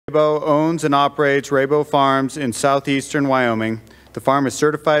Rabou owns and operates Rabou Farms in southeastern Wyoming. The farm is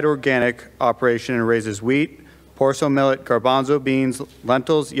certified organic operation and raises wheat, porso millet, garbanzo beans,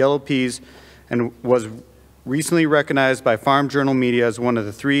 lentils, yellow peas, and was recently recognized by Farm Journal Media as one of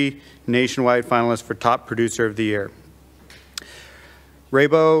the 3 nationwide finalists for Top Producer of the Year.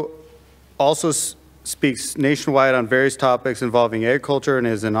 Rabou also speaks nationwide on various topics involving agriculture and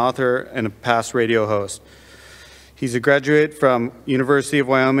is an author and a past radio host. He's a graduate from University of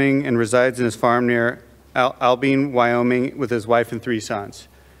Wyoming and resides in his farm near Albine, Wyoming with his wife and 3 sons.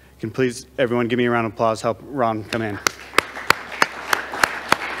 Can please everyone give me a round of applause, help Ron come in.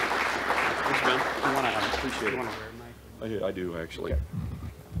 I do, actually.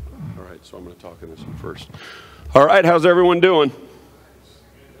 All right, so I'm going to talk in this one first. All right, how's everyone doing?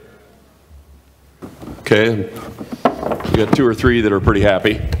 Okay, we got 2 or 3 that are pretty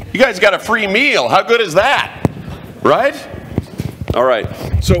happy. You guys got a free meal. How good is that? Right? All right,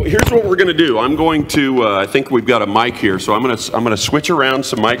 so here's what we're going to do. I'm going to, I think we've got a mic here, so I'm going to switch around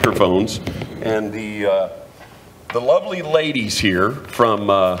some microphones, and the lovely ladies here from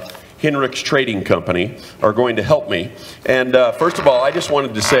Hinrich's Trading Company are going to help me. And first of all, I just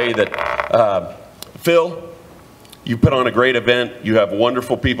wanted to say that Phil, you put on a great event. You have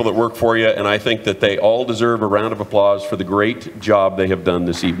wonderful people that work for you, and I think that they all deserve a round of applause for the great job they have done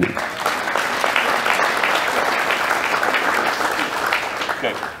this evening.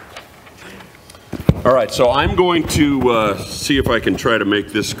 Okay. All right, so I'm going to see if I can try to make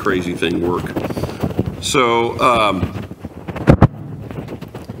this crazy thing work. So,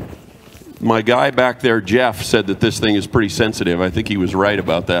 my guy back there, Jeff, said that this thing is pretty sensitive. I think he was right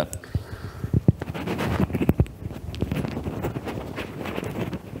about that.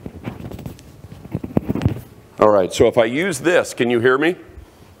 All right, so if I use this, can you hear me?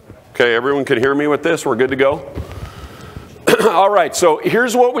 Okay, everyone can hear me with this? We're good to go? All right, so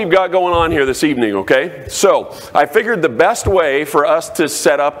here's what we've got going on here this evening, okay? So I figured the best way for us to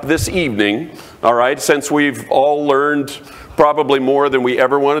set up this evening, all right, since we've all learned probably more than we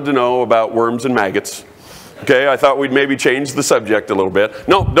ever wanted to know about worms and maggots, okay, I thought we'd maybe change the subject a little bit.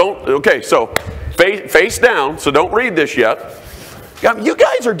 No, don't, okay, so face down, so don't read this yet. You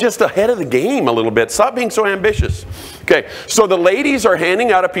guys are just ahead of the game a little bit. Stop being so ambitious. Okay, so the ladies are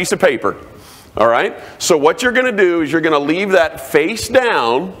handing out a piece of paper. All right, so what you're going to do is you're going to leave that face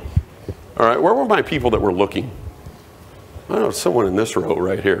down. All right, where were my people that were looking? Oh, someone in this row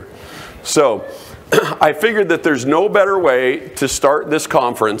right here. So I figured that there's no better way to start this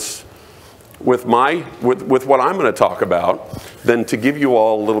conference with what I'm going to talk about than to give you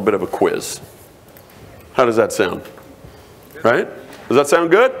all a little bit of a quiz. How does that sound? Right? Does that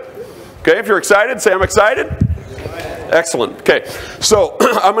sound good? Okay, if you're excited, say I'm excited. Excellent. Okay, so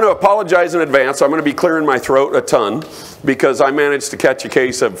I'm going to apologize in advance. I'm going to be clearing my throat a ton because I managed to catch a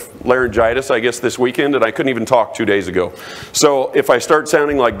case of laryngitis, I guess, this weekend, and I couldn't even talk 2 days ago. So if I start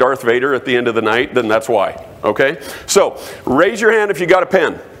sounding like Darth Vader at the end of the night, then that's why. Okay? So raise your hand if you got a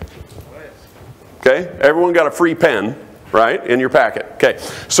pen. Okay? Everyone got a free pen, right, in your packet. Okay,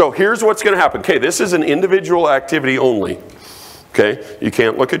 so here's what's going to happen. Okay, this is an individual activity only. Okay, you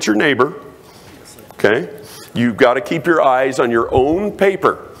can't look at your neighbor. Okay, you've got to keep your eyes on your own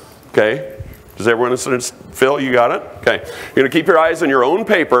paper. Okay, does everyone listen? Phil, you got it? Okay, you're going to keep your eyes on your own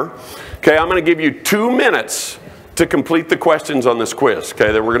paper. Okay, I'm going to give you 2 minutes to complete the questions on this quiz.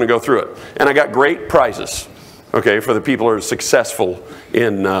 Okay, then we're going to go through it. And I got great prizes. Okay, for the people who are successful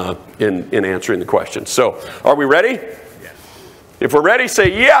in answering the questions. So, are we ready? Yes. If we're ready,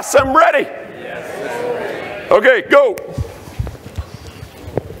 say yes, I'm ready. Yes. Okay, go.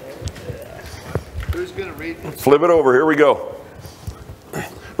 Who's going to read this? Flip it over. Here we go.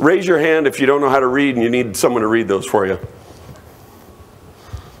 Raise your hand if you don't know how to read and you need someone to read those for you.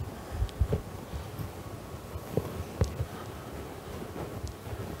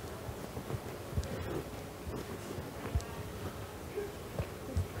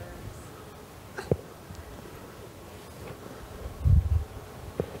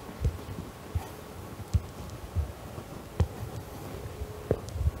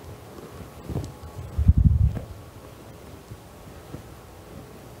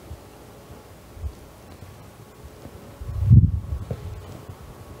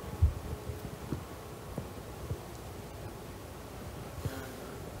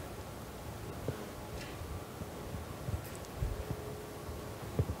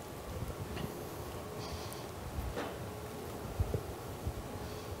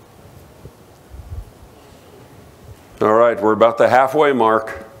 All right, we're about the halfway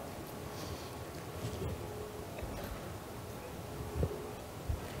mark.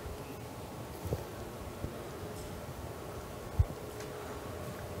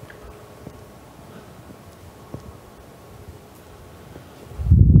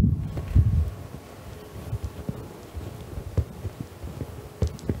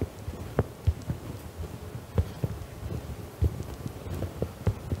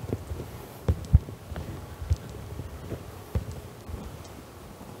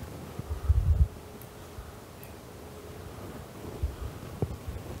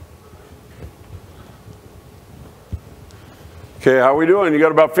 Okay, how are we doing? You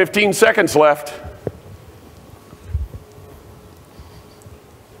got about 15 seconds left.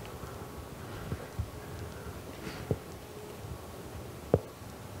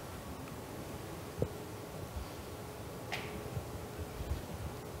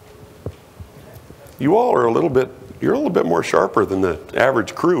 You all are you're a little bit more sharper than the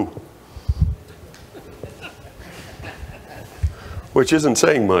average crew. Which isn't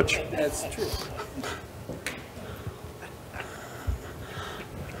saying much. That's true.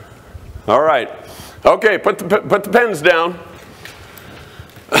 All right. Okay, put the pens down.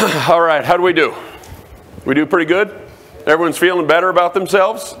 All right, how do we do? We do pretty good? Everyone's feeling better about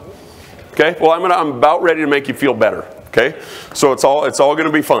themselves? Okay, well, I'm about ready to make you feel better. Okay, so it's all going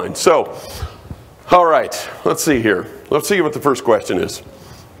to be fine. So, all right, let's see here. Let's see what the first question is.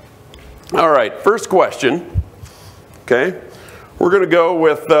 All right, first question. Okay, we're going to go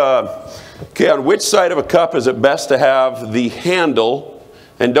with, okay, on which side of a cup is it best to have the handle?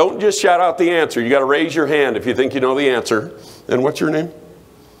 And don't just shout out the answer. You got to raise your hand if you think you know the answer. And what's your name?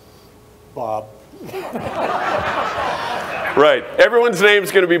 Bob. Right. Everyone's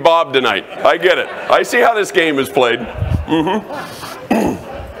name's going to be Bob tonight. I get it. I see how this game is played. Mm-hmm.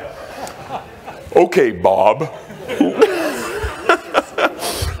 Okay, Bob.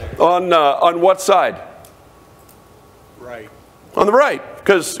 On what side? Right. On the right.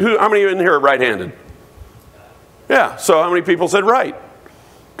 Because how many in here are right-handed? Yeah. So how many people said right?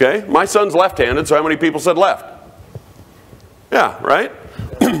 Okay. My son's left-handed, so how many people said left? Yeah, right?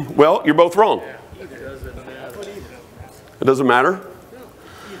 Well, you're both wrong. It doesn't matter?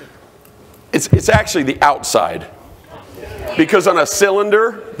 It's actually the outside. Because on a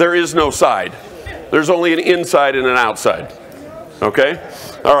cylinder, there is no side. There's only an inside and an outside. Okay?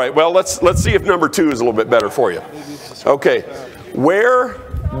 All right, well, let's see if number 2 is a little bit better for you. Okay. Where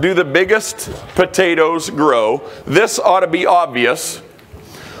do the biggest potatoes grow? This ought to be obvious.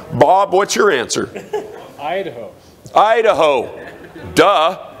 Bob, what's your answer? Idaho. Idaho.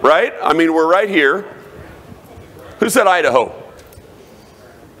 Duh, right? I mean, we're right here. Who said Idaho?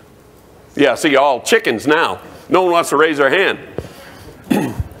 Yeah, see, all chickens now. No one wants to raise their hand.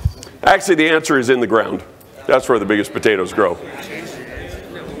 Actually, the answer is in the ground. That's where the biggest potatoes grow.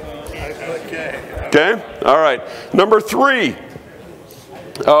 Okay? All right. Number 3.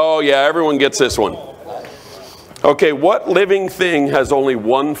 Oh, yeah, everyone gets this one. Okay, what living thing has only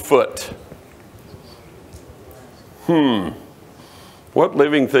 1 foot? What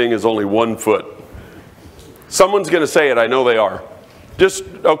living thing is only 1 foot? Someone's going to say it. I know they are. Just,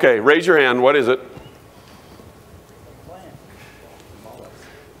 okay, raise your hand. What is it?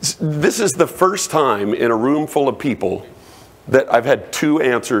 This is the first time in a room full of people that I've had 2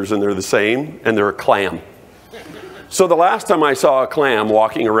 answers and they're the same, and they're a clam. So the last time I saw a clam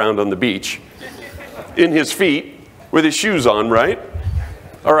walking around on the beach, in his feet, with his shoes on, right?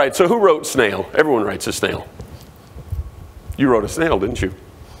 All right, so who wrote snail? Everyone writes a snail. You wrote a snail, didn't you?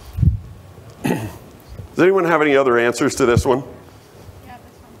 Does anyone have any other answers to this one? Yeah,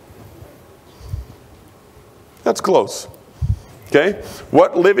 this one. That's close. Okay.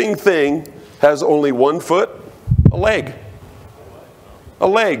 What living thing has only 1 foot? A leg. A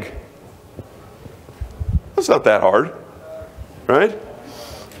leg. That's not that hard, right?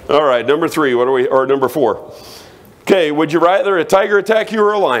 All right, number 3. What are we? Or number 4. Okay. Would you rather a tiger attack you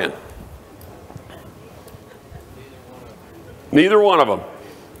or a lion? Neither one of them.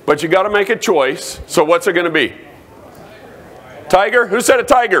 But you got to make a choice. So what's it going to be? Tiger? Who said a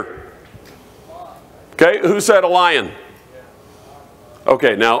tiger? Okay. Who said a lion?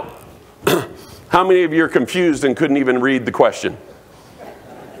 Okay. Now, how many of you are confused and couldn't even read the question?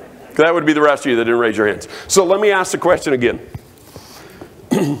 That would be the rest of you that didn't raise your hands. So let me ask the question again.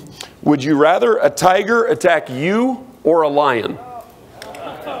 Would you rather a tiger attack you or a lion?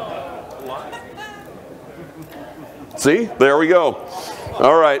 See? There we go.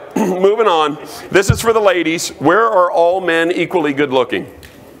 All right. Moving on. This is for the ladies. Where are all men equally good looking?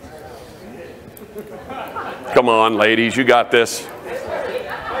 Come on, ladies. You got this.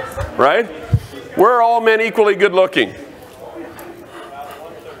 Right? Where are all men equally good looking?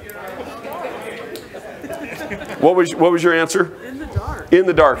 What was your answer? In the dark. In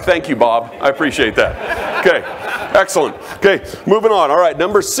the dark. Thank you, Bob. I appreciate that. Okay. Excellent. Okay. Moving on. All right.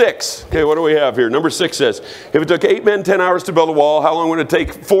 Number 6. Okay. What do we have here? Number 6 says, if it took 8 men 10 hours to build a wall, how long would it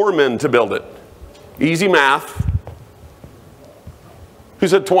take 4 men to build it? Easy math. Who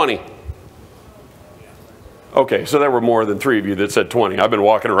said 20? Okay. So there were more than 3 of you that said 20. I've been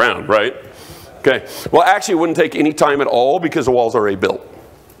walking around, right? Okay. Well, actually, it wouldn't take any time at all because the wall's already built.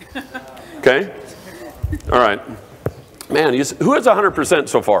 Okay. All right. Man, who has 100%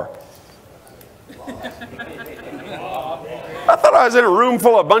 so far? thought I was in a room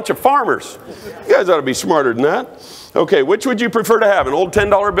full of a bunch of farmers. You guys ought to be smarter than that. Okay, which would you prefer to have, an old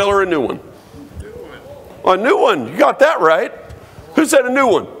 $10 bill or a new one? A new one. You got that right. Who said a new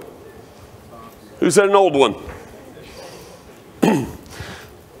one? Who said an old one?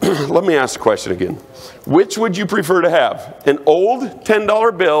 Let me ask the question again. Which would you prefer to have, an old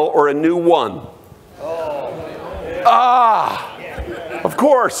 $10 bill or a new one? Ah, of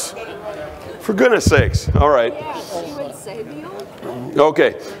course. For goodness sakes. All right.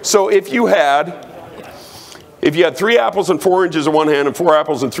 Okay, so if you had 3 apples and 4 oranges in one hand and 4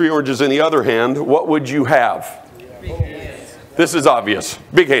 apples and 3 oranges in the other hand, what would you have? Big hands. This is obvious.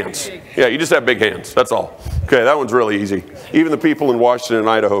 Big hands. Yeah, you just have big hands. That's all. Okay, that one's really easy. Even the people in Washington and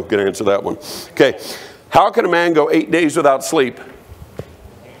Idaho can answer that one. Okay, how can a man go 8 days without sleep?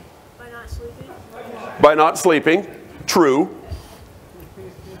 By not sleeping. By not sleeping. True.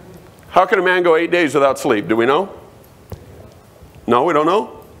 How can a man go 8 days without sleep? Do we know? No, we don't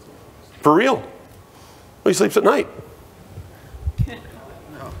know? For real? Well, he sleeps at night.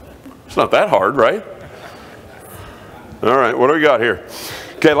 It's not that hard, right? All right, what do we got here?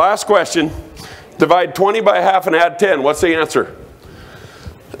 Okay, last question. Divide 20 by half and add 10. What's the answer?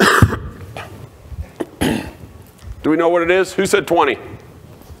 Do we know what it is? Who said 20?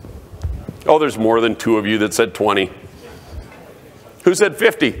 Oh, there's more than 2 of you that said 20. Who said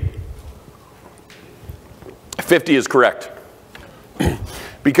 50? 50 is correct.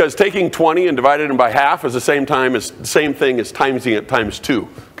 Because taking 20 and dividing it by half is the same thing as timesing it times 2,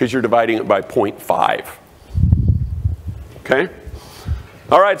 because you're dividing it by 0.5. Okay?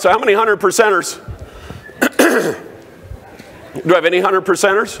 All right, so how many 100%ers? Do I have any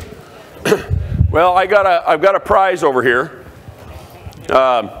 100%ers? Well, I've got a prize over here.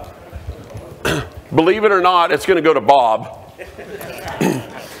 Believe it or not, it's going to go to Bob.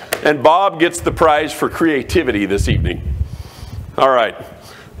 And Bob gets the prize for creativity this evening. All right.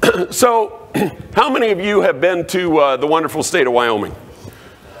 So, how many of you have been to the wonderful state of Wyoming?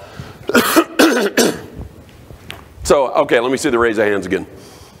 So, okay, let me see the raise of hands again.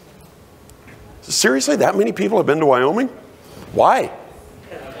 Seriously, that many people have been to Wyoming? Why?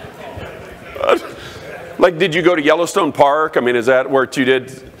 Like, did you go to Yellowstone Park? I mean, is that where you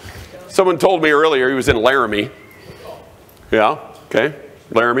did? Someone told me earlier he was in Laramie. Yeah, okay.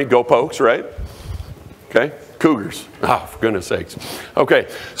 Laramie, go Pokes, right? Okay, Cougars. Ah, for goodness sakes. Okay,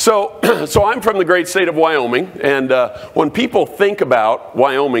 so I'm from the great state of Wyoming, and when people think about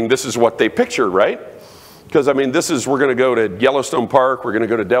Wyoming, this is what they picture, right? Because, I mean, we're going to go to Yellowstone Park, we're going to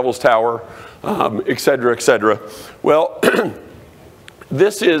go to Devil's Tower, et cetera, et cetera. Well,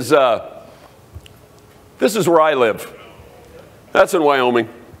 this is where I live. That's in Wyoming.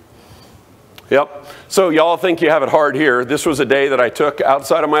 Yep. So y'all think you have it hard here. This was a day that I took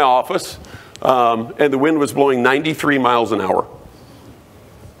outside of my office, and the wind was blowing 93 miles an hour.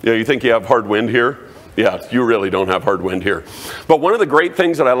 Yeah, you think you have hard wind here? Yeah, you really don't have hard wind here. But one of the great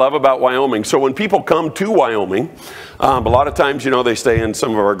things that I love about Wyoming, so when people come to Wyoming, a lot of times, they stay in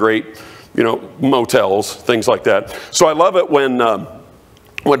some of our great, motels, things like that. So I love it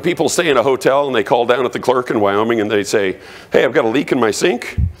when people stay in a hotel and they call down at the clerk in Wyoming and they say, hey, I've got a leak in my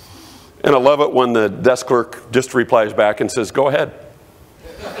sink. And I love it when the desk clerk just replies back and says, go ahead.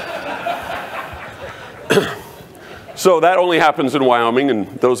 So that only happens in Wyoming, and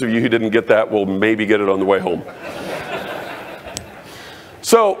those of you who didn't get that will maybe get it on the way home.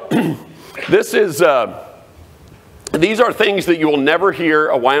 So these are things that you will never hear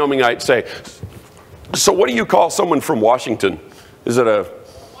a Wyomingite say. So what do you call someone from Washington? Is it a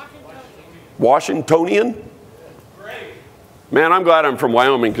Washingtonian? Man, I'm glad I'm from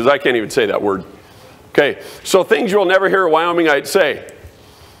Wyoming because I can't even say that word. Okay, so things you'll never hear a Wyomingite say.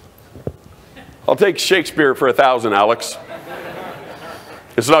 I'll take Shakespeare for 1,000, Alex.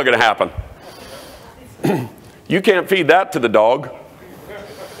 It's not going to happen. You can't feed that to the dog.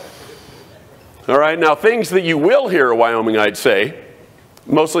 All right, now things that you will hear a Wyomingite say,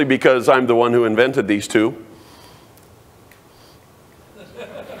 mostly because I'm the one who invented these two.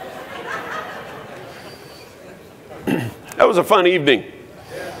 That was a fun evening.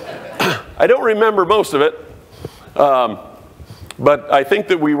 I don't remember most of it, but I think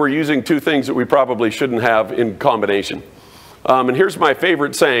that we were using 2 things that we probably shouldn't have in combination. And here's my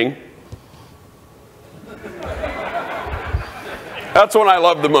favorite saying. That's one I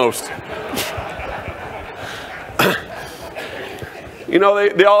love the most.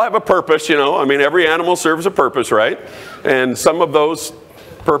 They all have a purpose, I mean, every animal serves a purpose, right? And some of those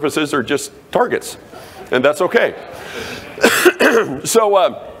purposes are just targets, and that's okay. So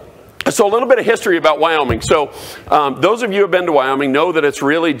So a little bit of history about Wyoming. So those of you who have been to Wyoming know that it's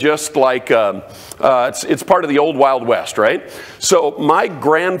really just like, it's part of the old Wild West, right? So my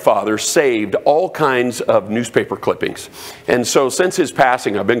grandfather saved all kinds of newspaper clippings. And so since his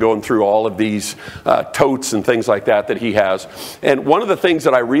passing, I've been going through all of these totes and things like that he has. And one of the things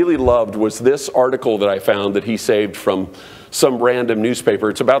that I really loved was this article that I found that he saved from some random newspaper.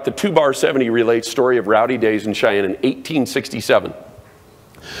 It's about the 2-bar-70 relates story of rowdy days in Cheyenne in 1867.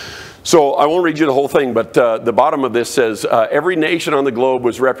 So I won't read you the whole thing, but the bottom of this says, every nation on the globe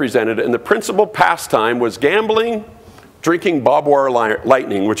was represented, and the principal pastime was gambling, drinking barbed wire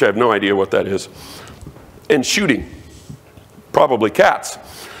lightning, which I have no idea what that is, and shooting, probably cats.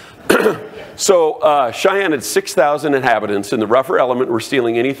 So Cheyenne had 6,000 inhabitants, and the rougher element were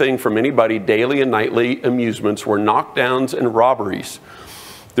stealing anything from anybody. Daily and nightly amusements were knockdowns and robberies.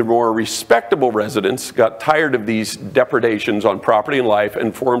 The more respectable residents got tired of these depredations on property and life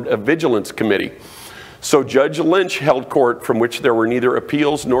and formed a vigilance committee. So Judge Lynch held court from which there were neither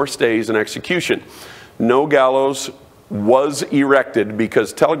appeals nor stays in execution. No gallows was erected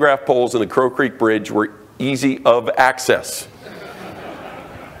because telegraph poles in the Crow Creek Bridge were easy of access.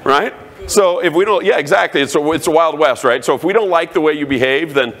 Right? So if we don't, yeah, exactly. It's a Wild West, right? So if we don't like the way you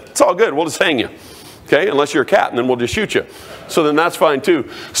behave, then it's all good. We'll just hang you. Okay, unless you're a cat, and then we'll just shoot you. So then that's fine too.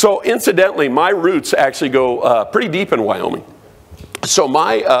 So incidentally, my roots actually go pretty deep in Wyoming. So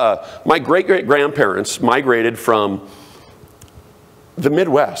my great-great-grandparents migrated from the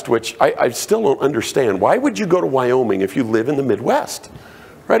Midwest, which I still don't understand. Why would you go to Wyoming if you live in the Midwest?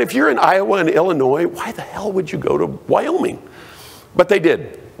 Right? If you're in Iowa and Illinois, why the hell would you go to Wyoming? But they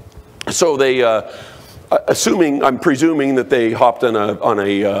did. So they, I'm presuming that they hopped on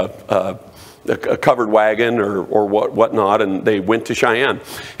a covered wagon or whatnot, and they went to Cheyenne.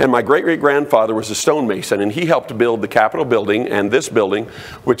 And my great-great-grandfather was a stonemason, and he helped build the Capitol building and this building,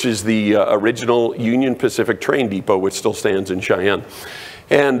 which is the original Union Pacific train depot, which still stands in Cheyenne.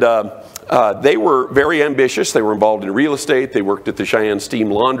 And they were very ambitious. They were involved in real estate. They worked at the Cheyenne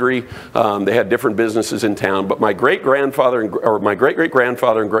Steam Laundry. They had different businesses in town. But my great-grandfather or my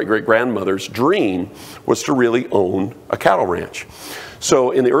great-great-grandfather and great-great-grandmother's dream was to really own a cattle ranch.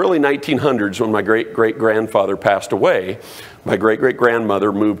 So in the early 1900s, when my great-great-grandfather passed away, my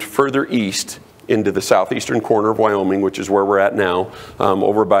great-great-grandmother moved further east into the southeastern corner of Wyoming, which is where we're at now,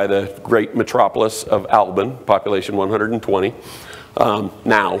 over by the great metropolis of Albin, population 120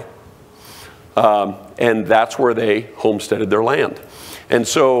 now. And that's where they homesteaded their land. And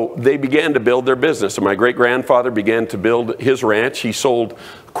so they began to build their business. And my great-grandfather began to build his ranch. He sold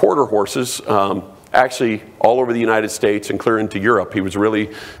quarter horses, actually all over the United States and clear into Europe. He was really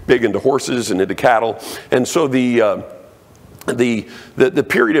big into horses and into cattle. And so the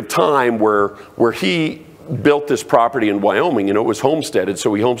period of time where he built this property in Wyoming, it was homesteaded.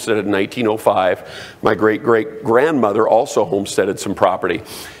 So he homesteaded in 1905. My great-great-grandmother also homesteaded some property.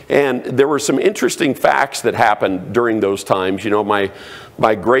 And there were some interesting facts that happened during those times.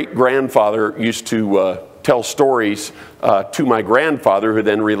 My great-grandfather used to tell stories to my grandfather, who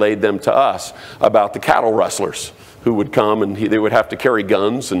then relayed them to us, about the cattle rustlers who would come, and they would have to carry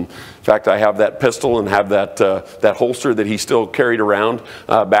guns. And in fact, I have that pistol and have that holster that he still carried around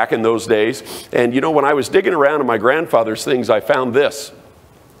back in those days. And when I was digging around in my grandfather's things, I found this.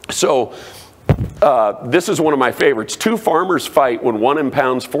 So this is one of my favorites. 2 farmers fight when one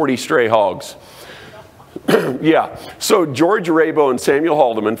impounds 40 stray hogs. Yeah, so George Rabou and Samuel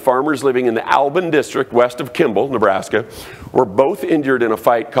Haldeman, farmers living in the Albin district west of Kimball, Nebraska, were both injured in a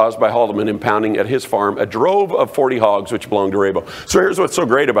fight caused by Haldeman impounding at his farm a drove of 40 hogs which belonged to Rabou. So here's what's so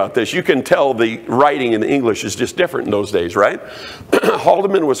great about this. You can tell the writing in the English is just different in those days, right?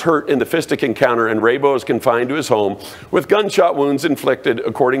 Haldeman was hurt in the fistic encounter, and Rabou is confined to his home with gunshot wounds inflicted,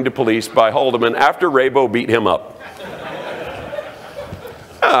 according to police, by Haldeman after Rabou beat him up.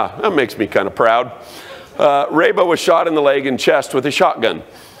 That makes me kind of proud. Rabou was shot in the leg and chest with a shotgun.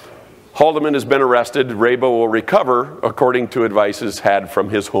 Haldeman has been arrested. Rabou will recover, according to advices had from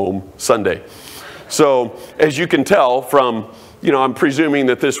his home Sunday. So, as you can tell from, I'm presuming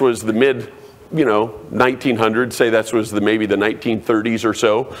that this was the mid, 1900s, say that was maybe the 1930s or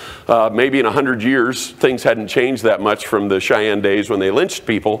so. Maybe in 100 years, things hadn't changed that much from the Cheyenne days when they lynched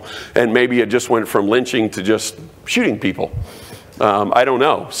people, and maybe it just went from lynching to just shooting people. I don't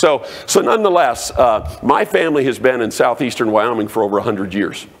know. So nonetheless, my family has been in southeastern Wyoming for over 100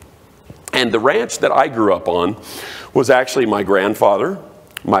 years. And the ranch that I grew up on was actually my grandfather,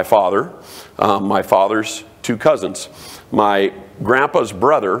 my father, my father's 2 cousins. My grandpa's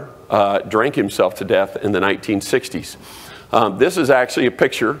brother drank himself to death in the 1960s. This is actually a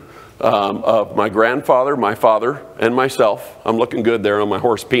picture of my grandfather, my father, and myself. I'm looking good there on my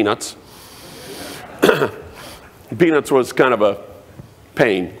horse Peanuts. Peanuts was kind of a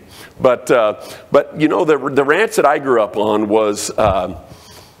pain. But you know, the ranch that I grew up on was,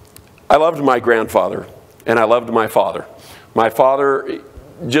 I loved my grandfather, and I loved my father. My father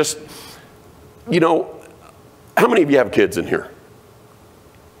just, you know, how many of you have kids in here?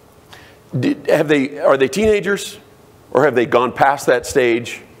 Are they teenagers, or have they gone past that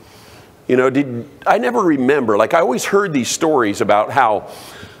stage? You know, I never remember, like I always heard these stories about how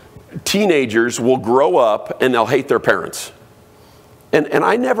teenagers will grow up and they'll hate their parents. And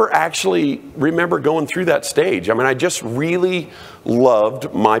I never actually remember going through that stage. I mean, I just really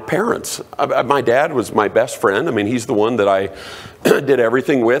loved my parents. My dad was my best friend. I mean, he's the one that I did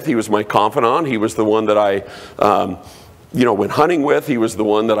everything with. He was my confidant. He was the one that I, you know, went hunting with. He was the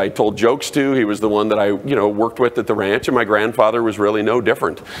one that I told jokes to. He was the one that I, you know, worked with at the ranch. And my grandfather was really no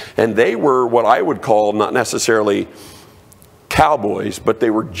different. And they were what I would call not necessarily cowboys, but they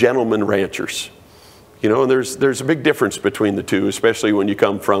were gentlemen ranchers. You know, and there's a big difference between the two, especially when you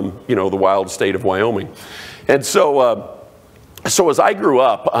come from, you know, the wild state of Wyoming. And so, so as I grew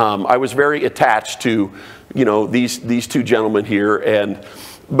up, I was very attached to, you know, these two gentlemen here.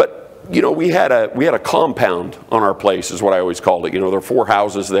 But you know, we had a compound on our place, is what I always called it. You know, there were 4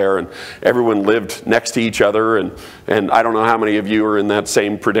 houses there, and everyone lived next to each other. And I don't know how many of you are in that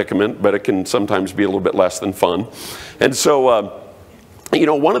same predicament, but it can sometimes be a little bit less than fun. And so, you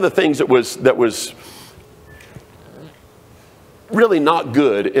know, one of the things that was really not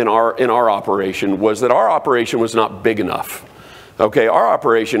good in our operation was that our operation was not big enough. Okay, our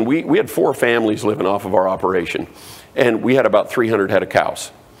operation, we had 4 families living off of our operation, and we had about 300 head of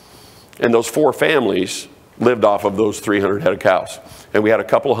cows. And those 4 families lived off of those 300 head of cows. And we had a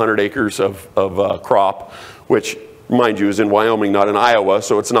couple 100 acres of crop, which, mind you, is in Wyoming, not in Iowa,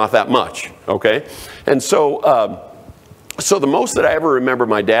 so it's not that much, okay? And so, so the most that I ever remember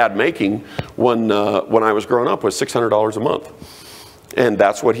my dad making when I was growing up was $600 a month. And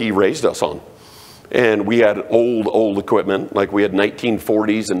that's what he raised us on. And we had old equipment, like we had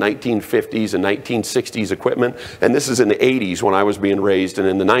 1940s and 1950s and 1960s equipment. And this is in the 80s when I was being raised, and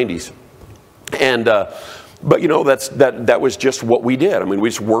in the 90s. And but you know, that was just what we did. I mean, we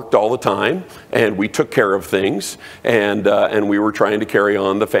just worked all the time, and we took care of things, and we were trying to carry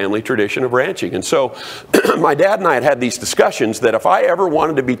on the family tradition of ranching. And so my dad and I had these discussions that if I ever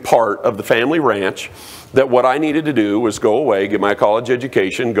wanted to be part of the family ranch, that what I needed to do was go away, get my college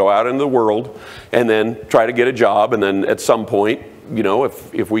education, go out into the world, and then try to get a job. And then at some point, you know,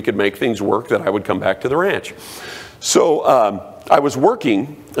 if we could make things work, that I would come back to the ranch. So I was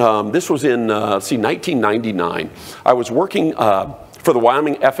working, this was in, 1999. I was working for the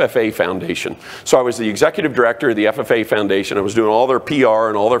Wyoming FFA Foundation. So I was the executive director of the FFA Foundation. I was doing all their PR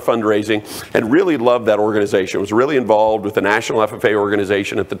and all their fundraising, and really loved that organization. I was really involved with the National FFA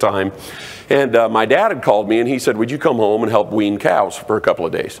organization at the time. And my dad had called me, and he said, would you come home and help wean cows for a couple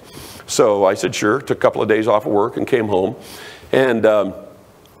of days? So I said, sure. Took a couple of days off of work and came home. And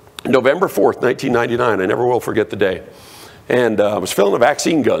November 4th, 1999, I never will forget the day. And I was filling a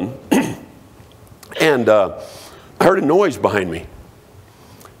vaccine gun, and I heard a noise behind me.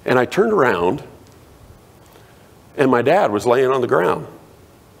 And I turned around, and my dad was laying on the ground.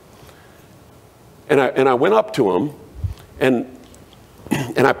 And I went up to him, and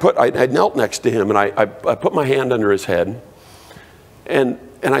I knelt next to him, and I put my hand under his head, and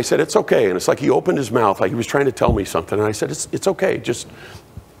I said, it's okay. And it's like he opened his mouth, like he was trying to tell me something. And I said, it's okay, just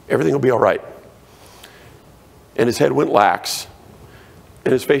everything will be all right. And his head went lax,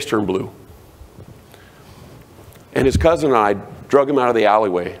 and his face turned blue. And his cousin and I drug him out of the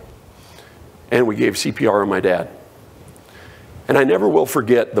alleyway, and we gave CPR on my dad. And I never will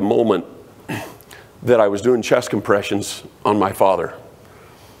forget the moment that I was doing chest compressions on my father.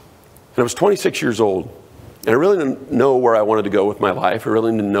 And I was 26 years old, and I really didn't know where I wanted to go with my life. I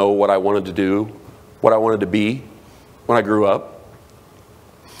really didn't know what I wanted to do, what I wanted to be when I grew up.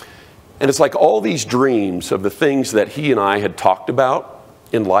 And it's like all these dreams of the things that he and I had talked about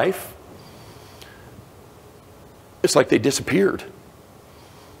in life, it's like they disappeared.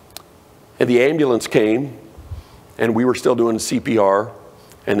 And the ambulance came, and we were still doing CPR,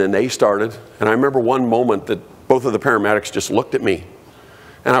 and then they started. And I remember one moment that both of the paramedics just looked at me,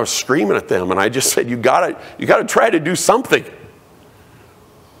 and I was screaming at them, and I just said, you gotta try to do something.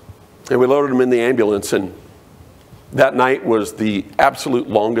 And we loaded them in the ambulance, and that night was the absolute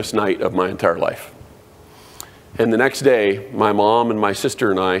longest night of my entire life. And the next day, my mom and my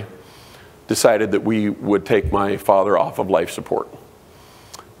sister and I decided that we would take my father off of life support,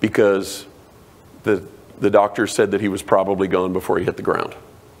 because the doctor said that he was probably gone before he hit the ground.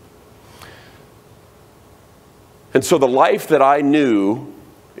 And so the life that I knew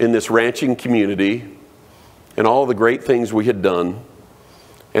in this ranching community and all the great things we had done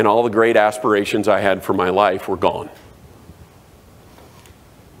and all the great aspirations I had for my life were gone.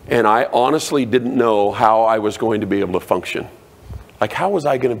 And I honestly didn't know how I was going to be able to function. Like, how was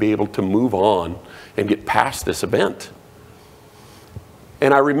I going to be able to move on and get past this event?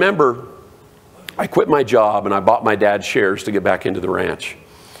 And I remember I quit my job and I bought my dad's shares to get back into the ranch.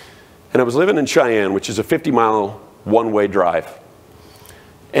 And I was living in Cheyenne, which is a 50-mile one-way drive.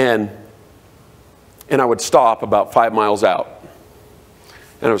 And I would stop about 5 miles out.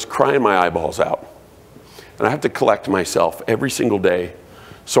 And I was crying my eyeballs out. And I had to collect myself every single day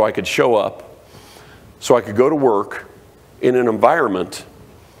so I could show up, so I could go to work in an environment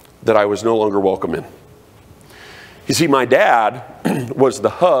that I was no longer welcome in. You see, my dad was the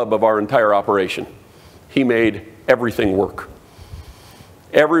hub of our entire operation. He made everything work.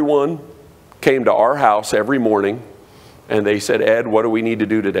 Everyone came to our house every morning and they said, Ed, what do we need to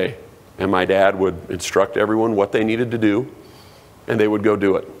do today? And my dad would instruct everyone what they needed to do, and they would go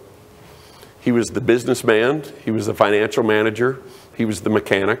do it. He was the businessman, he was the financial manager, he was the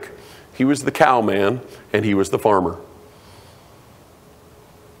mechanic, he was the cowman, and he was the farmer.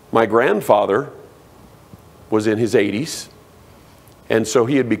 My grandfather was in his 80s, and so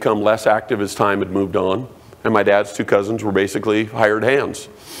he had become less active as time had moved on, and my dad's 2 cousins were basically hired hands.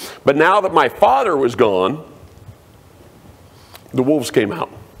 But now that my father was gone, the wolves came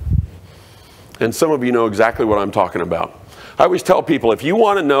out. And some of you know exactly what I'm talking about. I always tell people, if you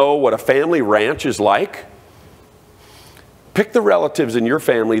want to know what a family ranch is like, pick the relatives in your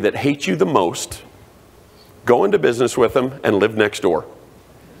family that hate you the most, go into business with them, and live next door.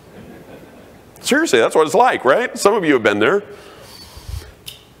 Seriously, that's what it's like, right? Some of you have been there.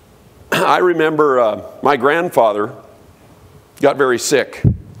 I remember my grandfather got very sick.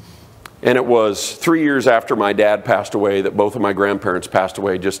 And it was 3 years after my dad passed away that both of my grandparents passed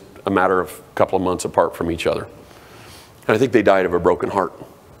away, just a matter of a couple of months apart from each other. And I think they died of a broken heart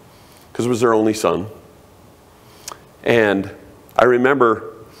because it was their only son. And I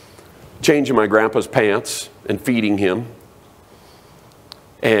remember changing my grandpa's pants and feeding him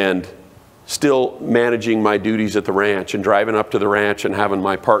and still managing my duties at the ranch and driving up to the ranch and having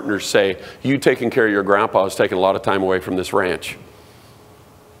my partners say, you taking care of your grandpa is taking a lot of time away from this ranch.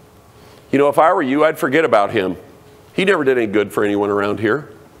 You know, if I were you, I'd forget about him. He never did any good for anyone around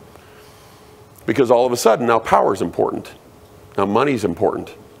here. Because all of a sudden, now power's important. Now money's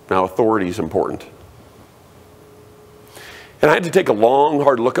important. Now authority's important. And I had to take a long,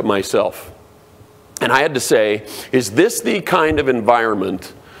 hard look at myself. And I had to say, is this the kind of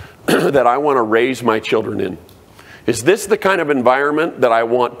environment that I want to raise my children in? Is this the kind of environment that I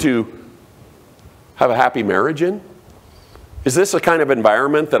want to have a happy marriage in? Is this the kind of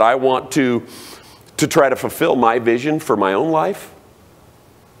environment that I want to try to fulfill my vision for my own life?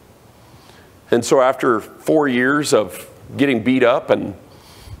 And so after 4 years of getting beat up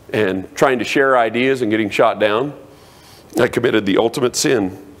and trying to share ideas and getting shot down, I committed the ultimate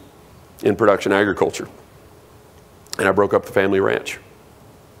sin in production agriculture. And I broke up the family ranch.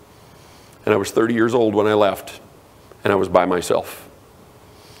 And I was 30 years old when I left, and I was by myself.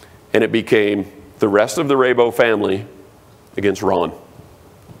 And it became the rest of the Rabou family against Ron.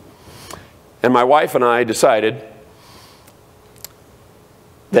 And my wife and I decided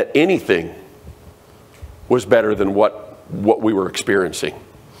that anything was better than what we were experiencing.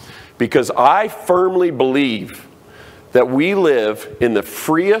 Because I firmly believe that we live in the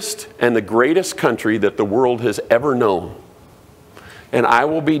freest and the greatest country that the world has ever known. And I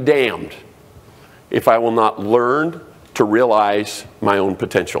will be damned if I will not learn to realize my own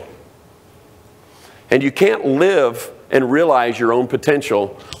potential. And you can't live and realize your own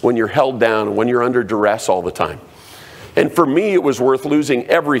potential when you're held down and when you're under duress all the time. And for me, it was worth losing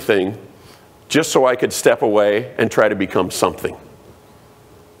everything just so I could step away and try to become something.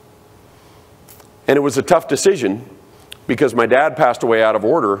 And it was a tough decision because my dad passed away out of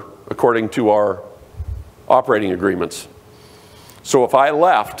order according to our operating agreements. So if I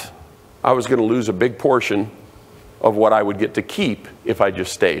left, I was going to lose a big portion of what I would get to keep if I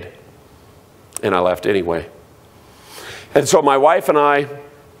just stayed. And I left anyway. And so my wife and I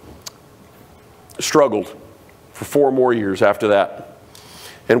struggled for 4 more years after that.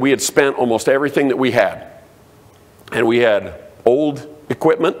 And we had spent almost everything that we had. And we had old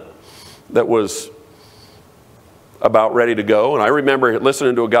equipment that was about ready to go. And I remember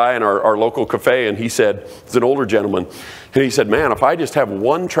listening to a guy in our local cafe, and he said, he's an older gentleman, and he said, man, if I just have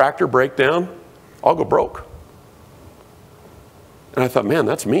one tractor breakdown, I'll go broke. And I thought, man,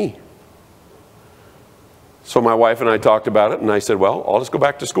 that's me. So my wife and I talked about it, and I said, well, I'll just go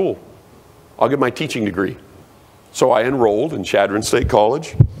back to school. I'll get my teaching degree. So I enrolled in Chadron State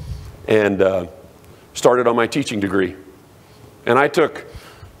College and started on my teaching degree. And I took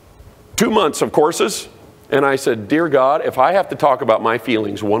 2 months of courses, and I said, dear God, if I have to talk about my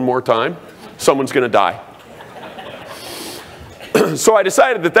feelings one more time, someone's going to die. So I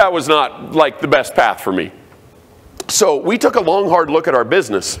decided that that was not like the best path for me. So we took a long, hard look at our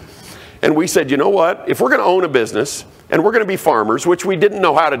business, and we said, you know what, if we're going to own a business, and we're going to be farmers, which we didn't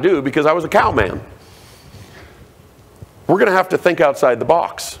know how to do because I was a cowman, we're going to have to think outside the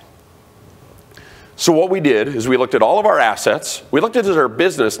box. So what we did is we looked at all of our assets. We looked at our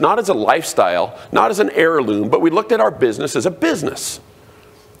business not as a lifestyle, not as an heirloom, but we looked at our business as a business.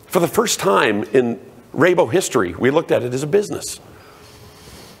 For the first time in Rabou history, we looked at it as a business.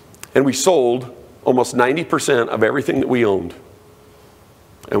 And we sold almost 90% of everything that we owned.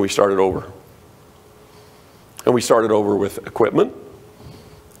 And we started over. And we started over with equipment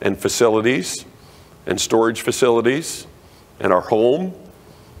and facilities and storage facilities and our home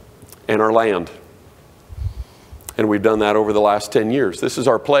and our land. And we've done that over the last 10 years. This is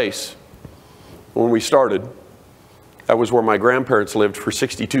our place. When we started, that was where my grandparents lived for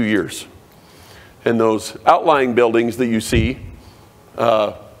 62 years. And those outlying buildings that you see,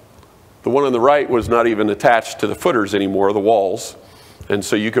 the one on the right was not even attached to the footers anymore, the walls. And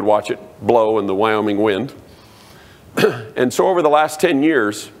so you could watch it blow in the Wyoming wind. And so over the last 10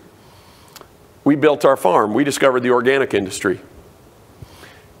 years, we built our farm. We discovered the organic industry.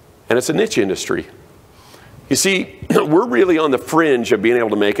 And it's a niche industry. You see, we're really on the fringe of being able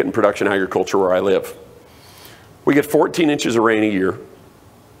to make it in production agriculture where I live. We get 14 inches of rain a year.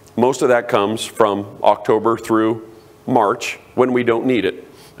 Most of that comes from October through March when we don't need it.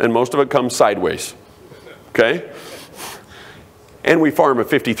 And most of it comes sideways, okay? And we farm at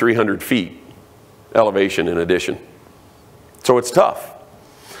 5,300 feet elevation in addition. So it's tough.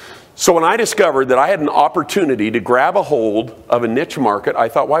 So when I discovered that I had an opportunity to grab a hold of a niche market, I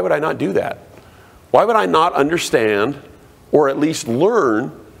thought, why would I not do that? Why would I not understand, or at least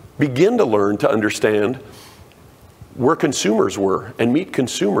learn, begin to learn to understand where consumers were and meet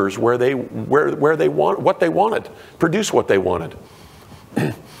consumers where they want what they wanted, produce what they wanted.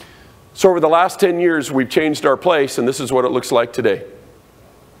 So over the last 10 years, we've changed our place, and this is what it looks like today.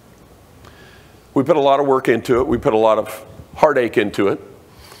 We put a lot of work into it. We put a lot of heartache into it.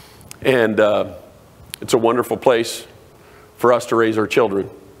 And it's a wonderful place for us to raise our children.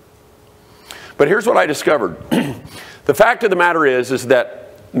 But here's what I discovered. The fact of the matter is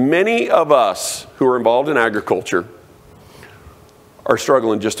that many of us who are involved in agriculture are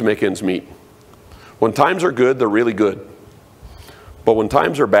struggling just to make ends meet. When times are good, they're really good. But when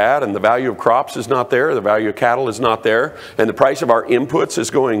times are bad and the value of crops is not there, the value of cattle is not there, and the price of our inputs is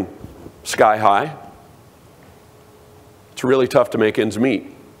going sky high, it's really tough to make ends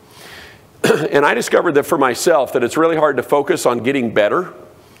meet. And I discovered that for myself, that it's really hard to focus on getting better,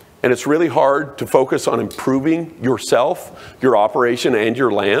 and it's really hard to focus on improving yourself, your operation, and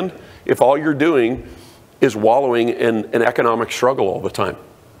your land if all you're doing is wallowing in an economic struggle all the time.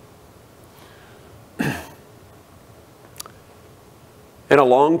 And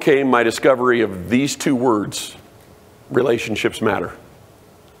along came my discovery of these two words: relationships matter.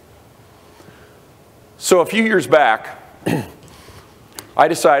 So a few years back, I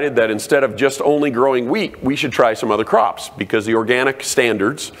decided that instead of just only growing wheat, we should try some other crops, because the organic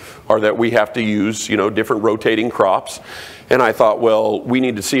standards are that we have to use, different rotating crops. And I thought, well, we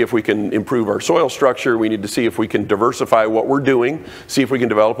need to see if we can improve our soil structure. We need to see if we can diversify what we're doing, see if we can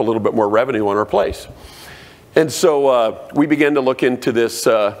develop a little bit more revenue on our place. And so we began to look into this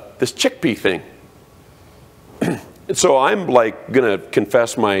chickpea thing. And so I'm like going to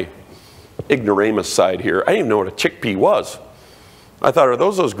confess my ignoramus side here. I didn't even know what a chickpea was. I thought, are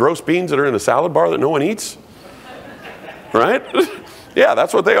those gross beans that are in a salad bar that no one eats? Right? Yeah,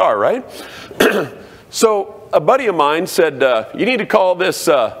 that's what they are, right? So a buddy of mine said, you need to call this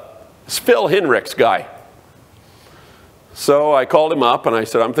Phil Hinrichs guy. So I called him up and I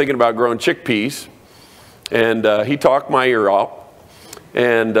said, I'm thinking about growing chickpeas. And he talked my ear off.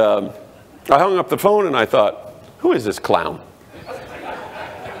 And I hung up the phone and I thought, who is this clown?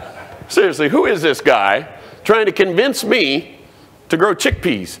 Seriously, who is this guy trying to convince me to grow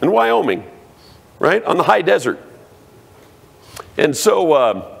chickpeas in Wyoming, right, on the high desert? And so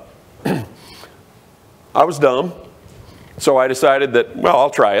I was dumb. So I decided that, well, I'll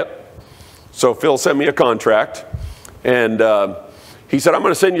try it. So Phil sent me a contract. And he said, I'm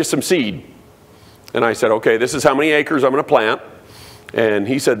going to send you some seed. And I said, okay, this is how many acres I'm going to plant. And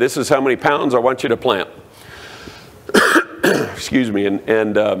he said, this is how many pounds I want you to plant. Excuse me.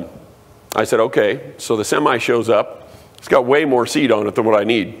 And I said, okay. So the semi shows up. It's got way more seed on it than what I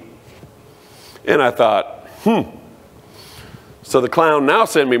need. And I thought, So the clown now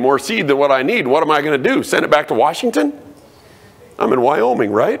sent me more seed than what I need. What am I going to do? Send it back to Washington? I'm in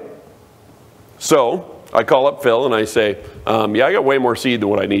Wyoming, right? So I call up Phil and I say, yeah, I got way more seed than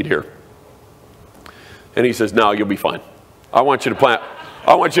what I need here. And he says, no, you'll be fine. I want you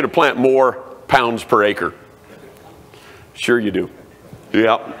to plant more pounds per acre. Sure you do.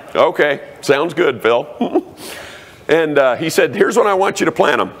 Yeah, okay, sounds good, Phil. And he said, here's when I want you to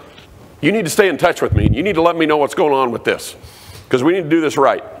plant them. You need to stay in touch with me. You need to let me know what's going on with this, because we need to do this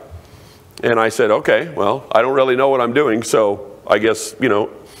right. And I said, okay, well, I don't really know what I'm doing, so I guess, you know,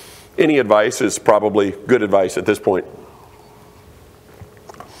 any advice is probably good advice at this point.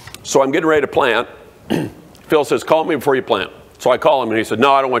 So I'm getting ready to plant. Phil says, call me before you plant. So I call him and he said,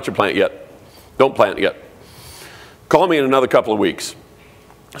 no, I don't want you to plant yet. Don't plant yet. Call me in another couple of weeks.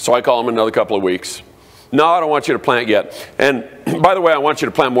 So I call him in another couple of weeks. No, I don't want you to plant yet. And by the way, I want you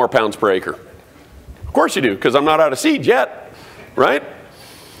to plant more pounds per acre. Of course you do, because I'm not out of seed yet, right?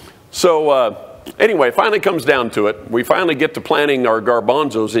 So anyway, it finally comes down to it. We finally get to planting our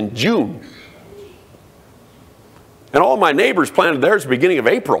garbanzos in June. And all my neighbors planted theirs at the beginning of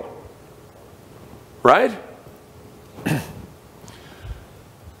April, right?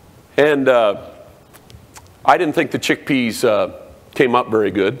 And I didn't think the chickpeas came up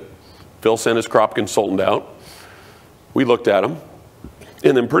very good. Phil sent his crop consultant out. We looked at them.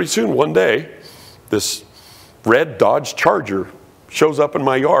 And then pretty soon, one day, this red Dodge Charger shows up in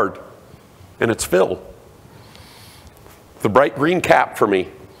my yard. And it's Phil. The bright green cap for me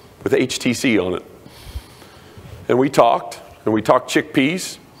with HTC on it. And we talked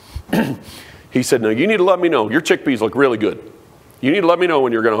chickpeas. He said, no, you need to let me know. Your chickpeas look really good. You need to let me know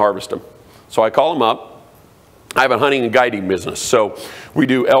when you're going to harvest them. So I call him up. I have a hunting and guiding business. So we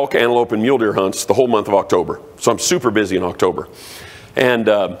do elk, antelope, and mule deer hunts the whole month of October. So I'm super busy in October. And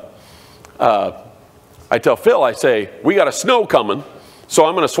I tell Phil, I say, we got a snow coming, so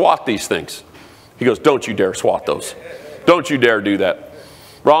I'm going to swat these things. He goes, don't you dare swat those. Don't you dare do that.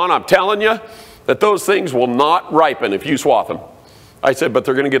 Ron, I'm telling you that those things will not ripen if you swat them. I said, but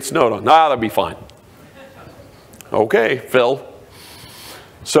they're going to get snowed on. Nah, that'll be fine. Okay, Phil.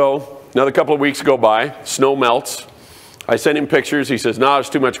 So another couple of weeks go by, snow melts. I send him pictures. He says, no, there's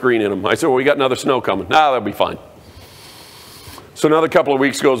too much green in them. I said, well, we got another snow coming. Nah, that'll be fine. So another couple of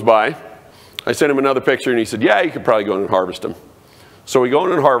weeks goes by. I sent him another picture and he said, yeah, you could probably go in and harvest them. So we go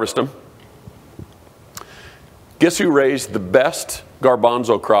in and harvest them. Guess who raised the best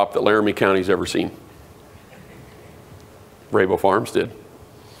garbanzo crop that Laramie County's ever seen? Rabou Farms did.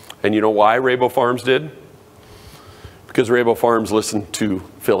 And you know why Rabou Farms did? Because Rabou Farms listened to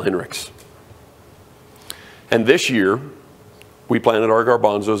Phil Henricks. And this year, we planted our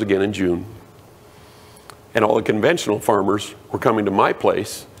garbanzos again in June. And all the conventional farmers were coming to my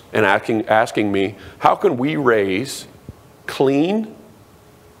place and asking me, how can we raise clean,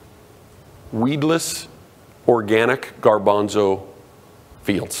 weedless, organic garbanzo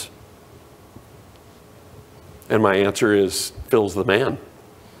fields? And my answer is, Phil's the man.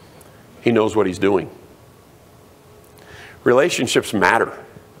 He knows what he's doing. Relationships matter.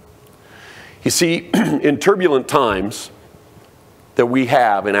 You see, in turbulent times that we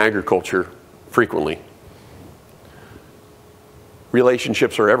have in agriculture frequently,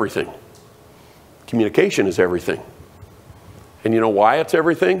 relationships are everything. Communication is everything. And you know why it's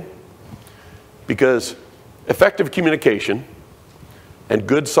everything? Because effective communication and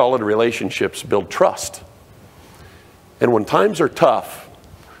good, solid relationships build trust. And when times are tough,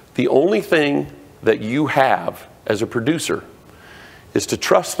 the only thing that you have as a producer is to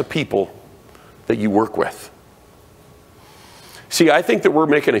trust the people that you work with. See, I think that we're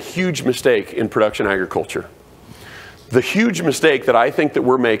making a huge mistake in production agriculture. The huge mistake that I think that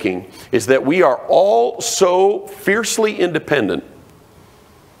we're making is that we are all so fiercely independent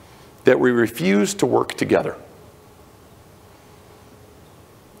that we refuse to work together.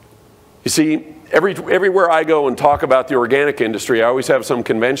 You see, everywhere I go and talk about the organic industry, I always have some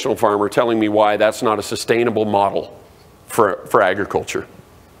conventional farmer telling me why that's not a sustainable model for agriculture.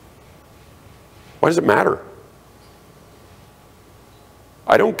 Why does it matter?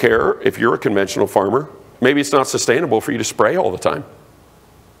 I don't care if you're a conventional farmer. Maybe it's not sustainable for you to spray all the time.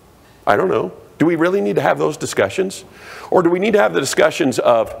 I don't know. Do we really need to have those discussions? Or do we need to have the discussions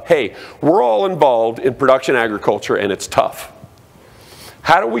of, hey, we're all involved in production agriculture and it's tough.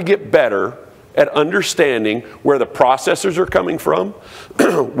 How do we get better at understanding where the processors are coming from,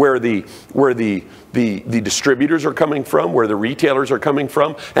 where the distributors are coming from, where the retailers are coming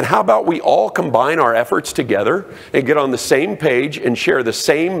from, and how about we all combine our efforts together and get on the same page and share the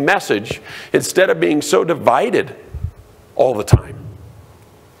same message instead of being so divided all the time?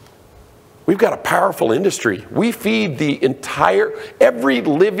 We've got a powerful industry. We feed every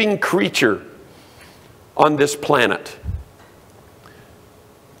living creature on this planet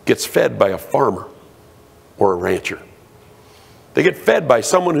gets fed by a farmer or a rancher. They get fed by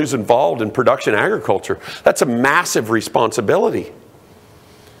someone who's involved in production agriculture. That's a massive responsibility.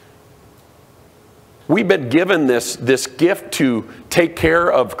 We've been given this gift to take care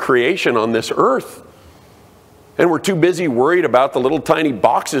of creation on this earth. And we're too busy worried about the little tiny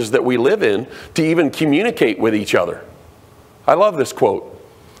boxes that we live in to even communicate with each other. I love this quote.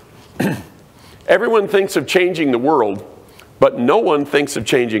 Everyone thinks of changing the world, but no one thinks of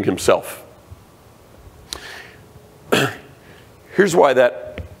changing himself. Here's why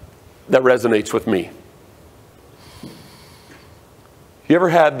that resonates with me. You ever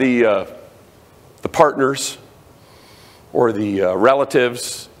had the partners or the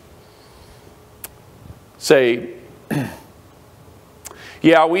relatives say,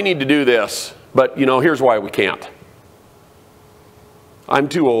 yeah, we need to do this, but you know, here's why we can't. I'm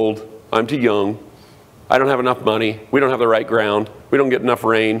too old, I'm too young, I don't have enough money, we don't have the right ground, we don't get enough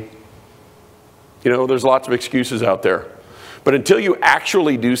rain. You know, there's lots of excuses out there. But until you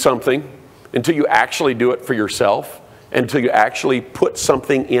actually do something, until you actually do it for yourself, until you actually put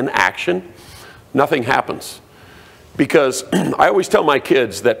something in action, nothing happens. Because I always tell my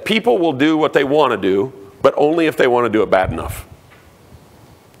kids that people will do what they want to do, but only if they want to do it bad enough.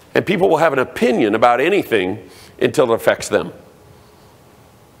 And people will have an opinion about anything until it affects them.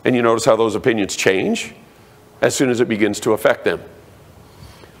 And you notice how those opinions change as soon as it begins to affect them.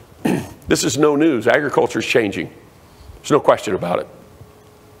 This is no news. Agriculture is changing. There's no question about it.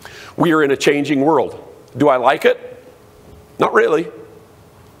 We are in a changing world. Do I like it? Not really.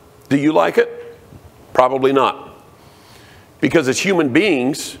 Do you like it? Probably not. Because as human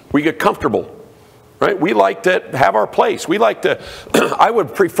beings, we get comfortable, right? We like to have our place. We like to, I would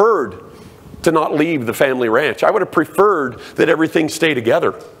have preferred to not leave the family ranch. I would have preferred that everything stay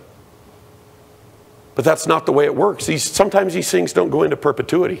together. But that's not the way it works. Sometimes these things don't go into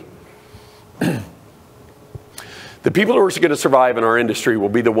perpetuity. The people who are going to survive in our industry will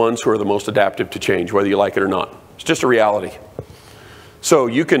be the ones who are the most adaptive to change, whether you like it or not. It's just a reality. So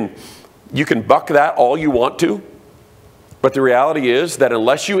you can buck that all you want to, but the reality is that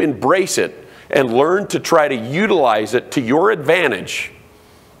unless you embrace it and learn to try to utilize it to your advantage,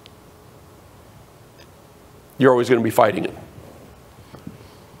 you're always going to be fighting it.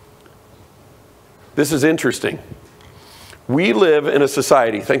 This is interesting. We live in a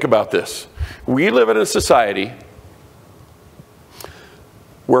society, think about this. We live in a society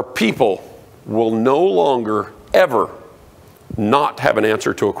where people will no longer, ever, not have an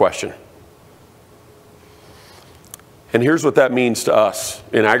answer to a question. And here's what that means to us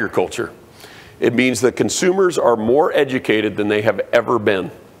in agriculture. It means that consumers are more educated than they have ever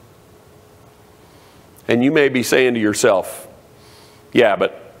been. And you may be saying to yourself, yeah,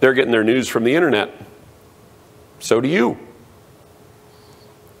 but they're getting their news from the internet. So do you.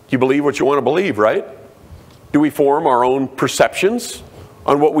 You believe what you want to believe, right? Do we form our own perceptions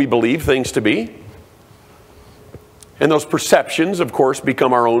on what we believe things to be? And those perceptions, of course,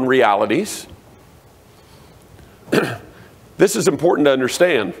 become our own realities. This is important to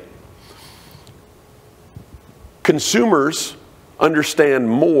understand. Consumers understand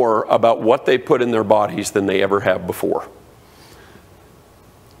more about what they put in their bodies than they ever have before.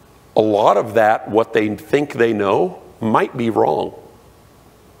 A lot of that, what they think they know, might be wrong.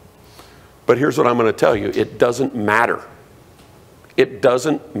 But here's what I'm going to tell you. It doesn't matter. It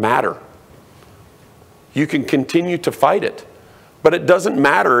doesn't matter. You can continue to fight it. But it doesn't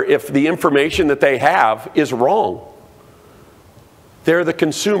matter if the information that they have is wrong. They're the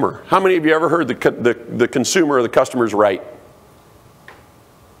consumer. How many of you ever heard the consumer or the customer's right?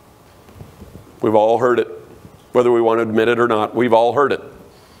 We've all heard it. Whether we want to admit it or not, we've all heard it.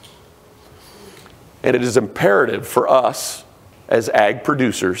 And it is imperative for us as ag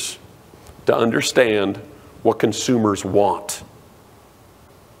producers to understand what consumers want.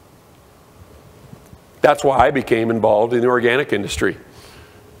 That's why I became involved in the organic industry.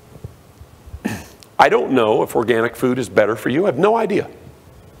 I don't know if organic food is better for you. I have no idea.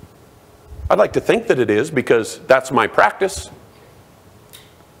 I'd like to think that it is because that's my practice.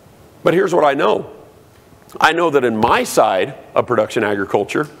 But here's what I know. I know that in my side of production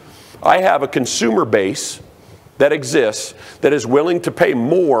agriculture, I have a consumer base that exists that is willing to pay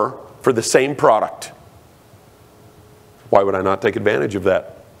more for the same product. Why would I not take advantage of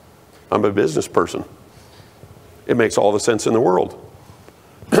that? I'm a business person. It makes all the sense in the world.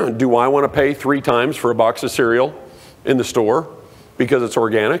 Do I want to pay 3 times for a box of cereal in the store because it's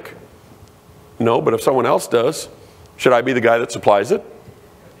organic? No, but if someone else does, should I be the guy that supplies it?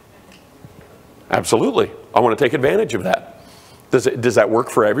 Absolutely. I want to take advantage of that. Does that work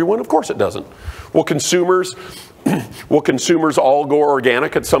for everyone? Of course it doesn't. Will consumers all go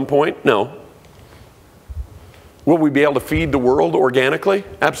organic at some point? No. Will we be able to feed the world organically?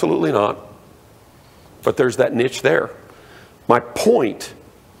 Absolutely not. But there's that niche there. My point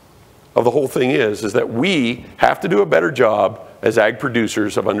of the whole thing is that we have to do a better job as ag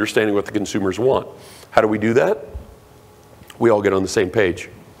producers of understanding what the consumers want. How do we do that? We all get on the same page.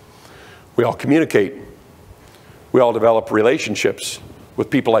 We all communicate. We all develop relationships with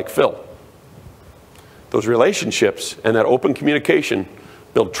people like Phil. Those relationships and that open communication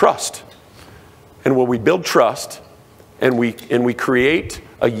build trust. And when we build trust and we create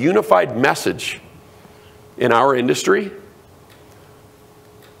a unified message in our industry,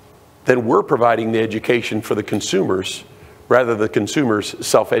 then we're providing the education for the consumers rather than the consumers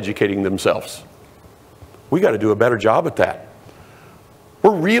self-educating themselves. We got to do a better job at that.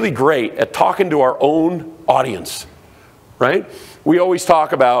 We're really great at talking to our own audience, right? We always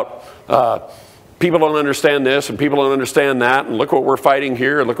talk about people don't understand this and people don't understand that, and look what we're fighting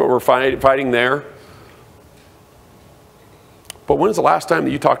here and look what we're fighting there. But when's the last time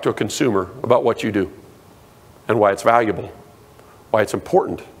that you talked to a consumer about what you do and why it's valuable, why it's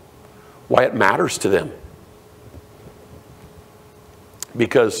important, why it matters to them?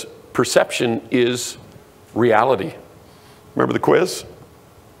 Because perception is reality. Remember the quiz?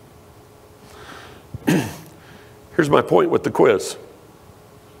 Here's my point with the quiz.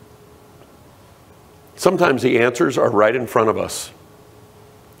 Sometimes the answers are right in front of us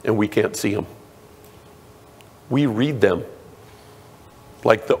and we can't see them. We read them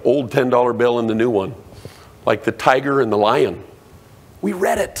like the old $10 bill and the new one, like the tiger and the lion. We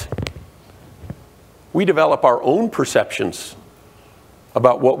read it. We develop our own perceptions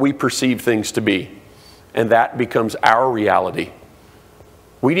about what we perceive things to be, and that becomes our reality.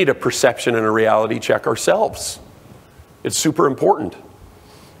 We need a perception and a reality check ourselves. It's super important.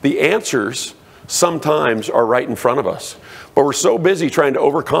 The answers sometimes are right in front of us, but we're so busy trying to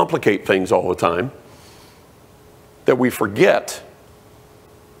overcomplicate things all the time that we forget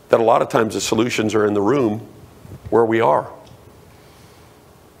that a lot of times the solutions are in the room where we are.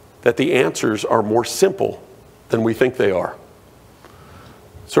 That the answers are more simple than we think they are.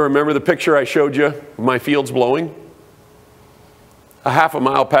 So remember the picture I showed you of my fields blowing? A half a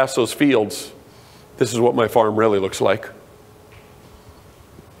mile past those fields, this is what my farm really looks like.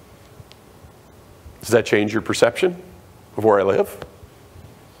 Does that change your perception of where I live?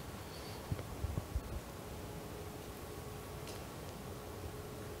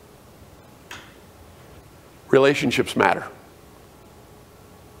 Relationships matter.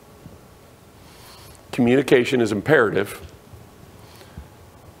 Communication is imperative.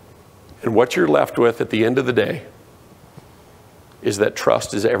 And what you're left with at the end of the day is that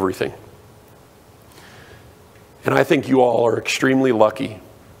trust is everything. And I think you all are extremely lucky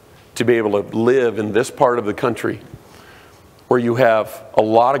to be able to live in this part of the country where you have a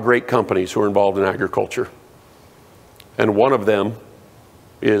lot of great companies who are involved in agriculture. And one of them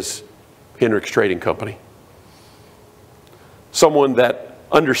is Hendrick's Trading Company. Someone that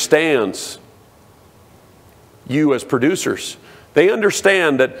understands you as producers. They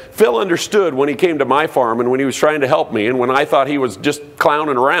understand that Phil understood when he came to my farm and when he was trying to help me and when I thought he was just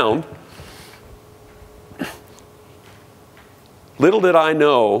clowning around. Little did I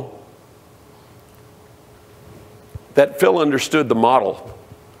know that Phil understood the model,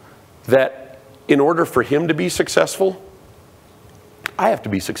 that in order for him to be successful, I have to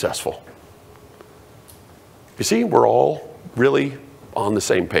be successful. You see, we're all really on the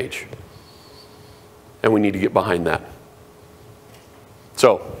same page. And we need to get behind that.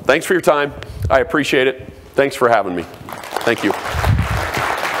 So, thanks for your time. I appreciate it. Thanks for having me. Thank you.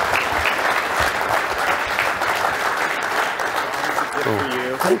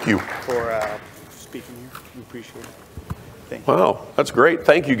 Thank you for speaking here. We appreciate it. Thank you. Wow, that's great.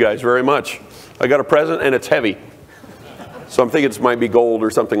 Thank you guys very much. I got a present and it's heavy. So I'm thinking it might be gold or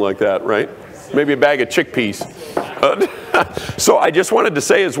something like that, right? Maybe a bag of chickpeas. So I just wanted to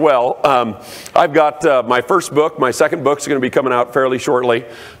say as well, I've got my first book. My second book is going to be coming out fairly shortly.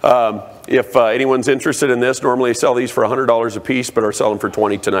 If anyone's interested in this, normally I sell these for $100 a piece, but are selling for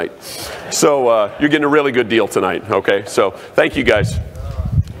 $20 tonight. So you're getting a really good deal tonight, okay? So thank you guys.